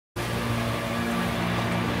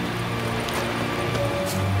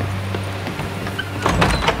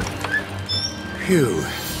Phew.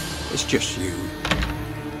 It's just you.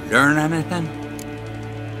 Learn anything?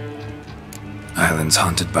 Island's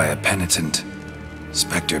haunted by a penitent.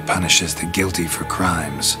 Spectre punishes the guilty for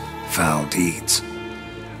crimes, foul deeds.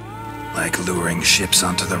 Like luring ships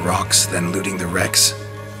onto the rocks, then looting the wrecks.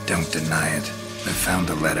 Don't deny it. I found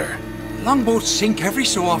a letter. Longboats sink every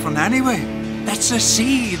so often anyway. That's the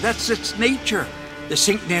sea, that's its nature. They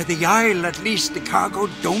sink near the isle, at least the cargo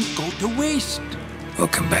don't go to waste. We'll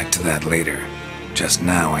come back to that later. Just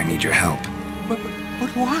now, I need your help. But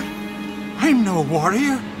what? I'm no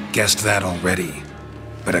warrior. Guessed that already.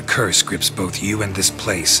 But a curse grips both you and this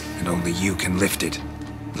place, and only you can lift it.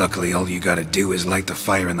 Luckily, all you gotta do is light the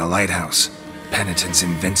fire in the lighthouse. Penitent's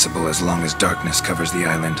invincible as long as darkness covers the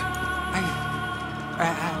island.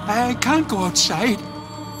 I can't go outside.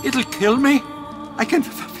 It'll kill me. I can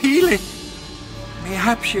feel it.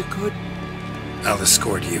 Perhaps you could... I'll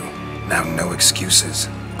escort you. Now, no excuses.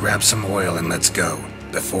 Grab some oil and let's go,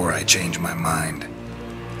 before I change my mind.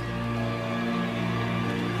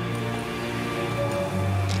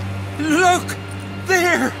 Look!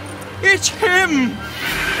 There! It's him!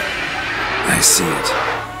 I see it.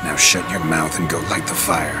 Now shut your mouth and go light the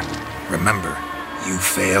fire. Remember, you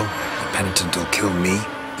fail, the Penitent will kill me,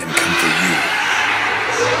 then come for you.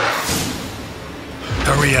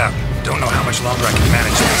 Hurry up. Don't know how much longer I can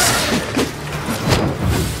manage this.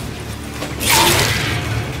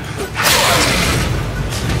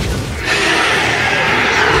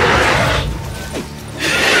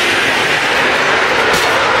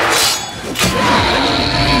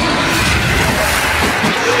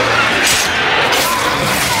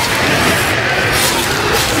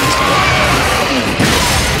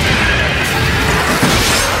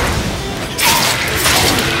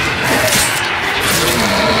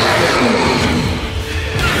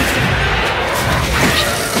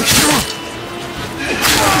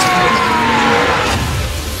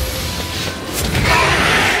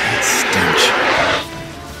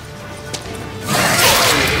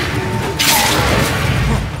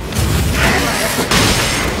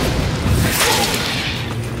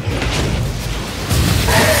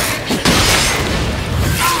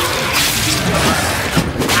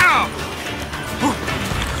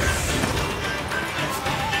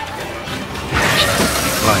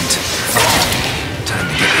 Time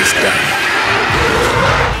to get this done.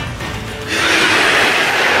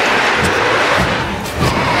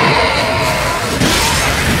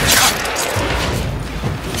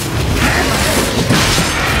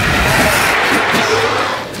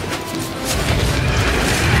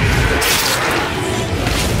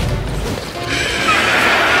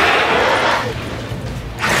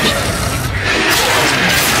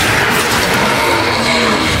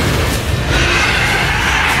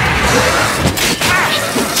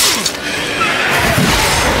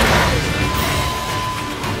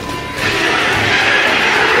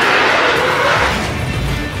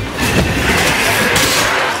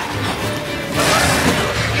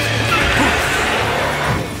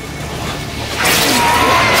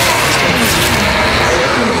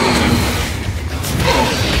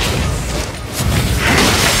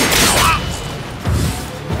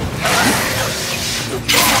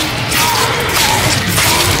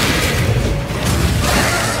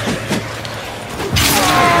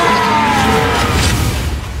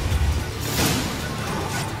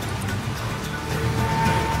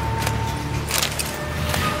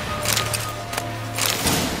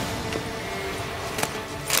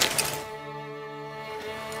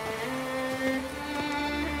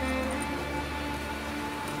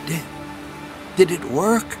 Did it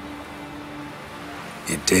work?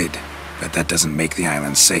 It did, but that doesn't make the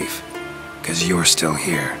island safe. 'Cause you're still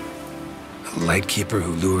here. A lightkeeper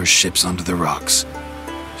who lures ships onto the rocks.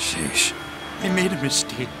 Sheesh. I made a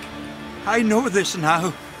mistake. I know this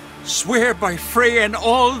now. Swear by Freya and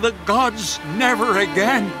all the gods, never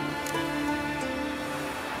again.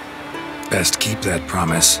 Best keep that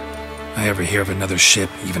promise. I ever hear of another ship,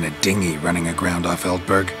 even a dinghy, running aground off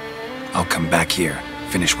Eldberg, I'll come back here,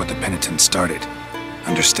 finish what the Penitent started.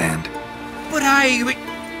 Understand? But